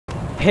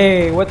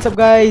Hey, what's up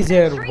guys,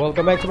 and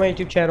welcome back to my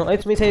YouTube channel.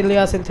 It's me,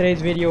 Elias. In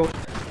today's video,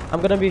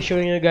 I'm gonna be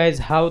showing you guys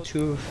how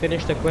to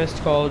finish the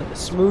quest called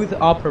Smooth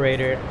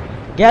Operator.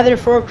 Gather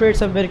 4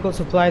 crates of medical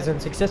supplies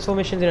and successful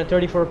missions in a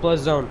 34 plus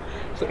zone.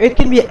 So it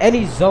can be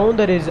any zone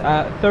that is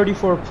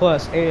 34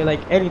 plus,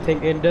 like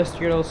anything,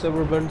 industrial,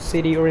 suburban,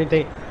 city, or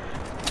anything.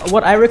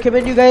 What I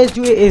recommend you guys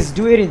do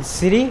it in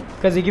city,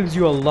 because it gives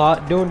you a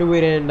lot. Don't do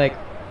it in like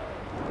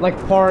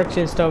parks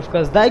and stuff,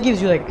 because that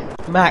gives you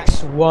like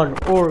max 1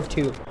 or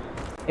 2.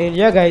 And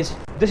yeah guys,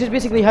 this is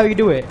basically how you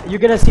do it. You're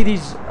gonna see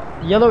these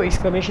yellow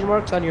exclamation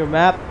marks on your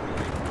map,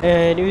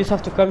 and you just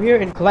have to come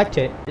here and collect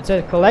it. It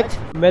says collect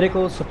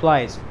medical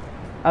supplies,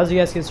 as you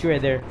guys can see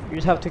right there. You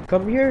just have to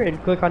come here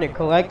and click on it,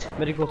 collect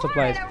medical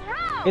supplies.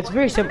 It's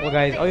very simple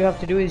guys. All you have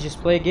to do is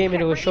just play a game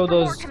and it will show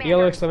those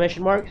yellow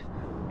exclamation marks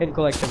and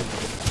collect them.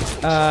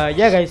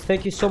 Yeah guys,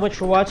 thank you so much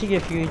for watching.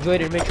 If you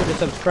enjoyed it, make sure to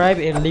subscribe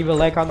and leave a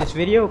like on this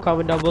video.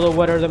 Comment down below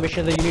what are the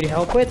missions that you need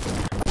help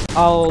with.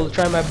 I'll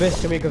try my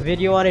best to make a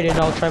video on it, and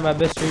I'll try my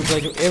best to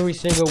reply to every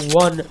single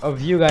one of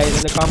you guys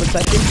in the comment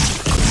section.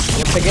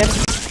 Once again,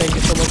 thank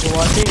you so much for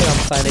watching, and I'm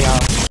signing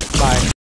out. Bye.